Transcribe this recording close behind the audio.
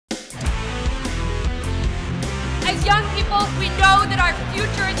people. We know that our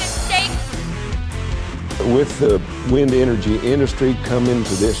future is at stake. With the wind energy industry coming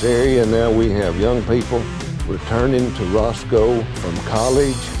to this area, now we have young people returning to Roscoe from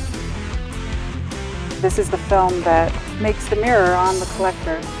college. This is the film that makes the mirror on the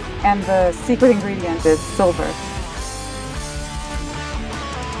collector, and the secret ingredient is silver.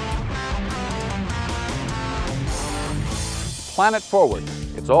 Planet Forward.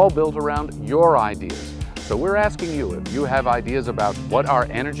 It's all built around your ideas. So we're asking you, if you have ideas about what our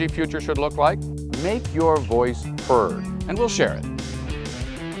energy future should look like, make your voice heard, and we'll share it.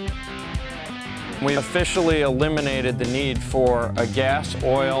 We officially eliminated the need for a gas,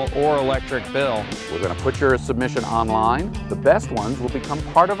 oil, or electric bill. We're going to put your submission online. The best ones will become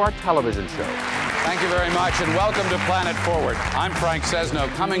part of our television show. Thank you very much, and welcome to Planet Forward. I'm Frank Sesno,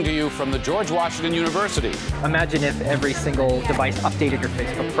 coming to you from the George Washington University. Imagine if every single device updated your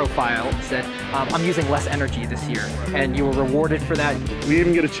Facebook profile and said, I'm using less energy this year, and you were rewarded for that. We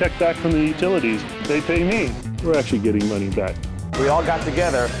even get a check back from the utilities. They pay me. We're actually getting money back. We all got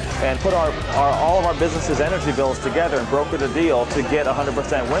together and put all of our businesses' energy bills together and brokered a deal to get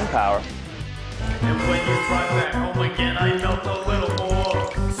 100% wind power. And when you drive back home again, I melt a little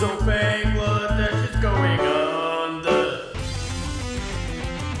more. So Bangladesh is going under.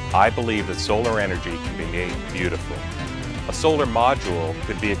 I believe that solar energy can be made beautiful. A solar module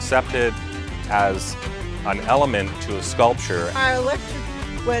could be accepted as an element to a sculpture. Our electric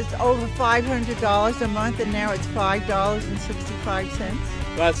was over $500 a month, and now it's $5.65.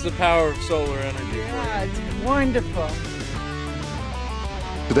 That's the power of solar energy. Yeah, it's wonderful.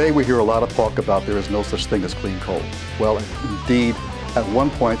 Today we hear a lot of talk about there is no such thing as clean coal. Well, indeed, at one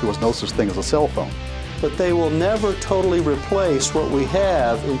point there was no such thing as a cell phone. But they will never totally replace what we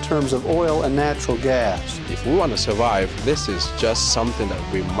have in terms of oil and natural gas. If we want to survive, this is just something that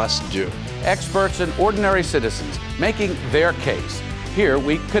we must do. Experts and ordinary citizens making their case. Here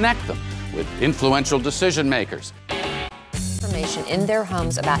we connect them with influential decision makers. Information in their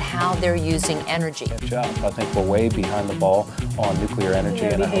homes about how they're using energy. Good job. I think we're way behind the ball on nuclear energy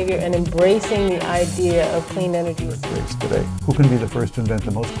and behavior and embracing the idea of clean energy. Today, who can be the first to invent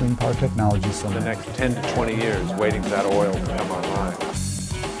the most clean power technology? The next 10 to 20 years, waiting for that oil to come online.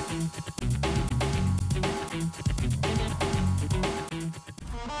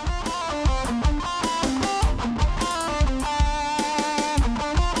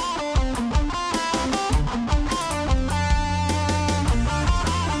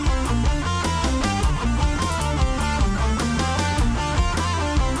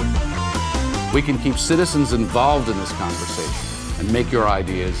 We can keep citizens involved in this conversation and make your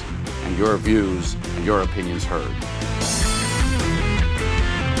ideas and your views and your opinions heard.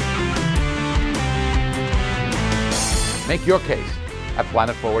 Make your case at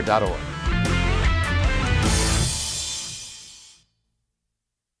planetforward.org.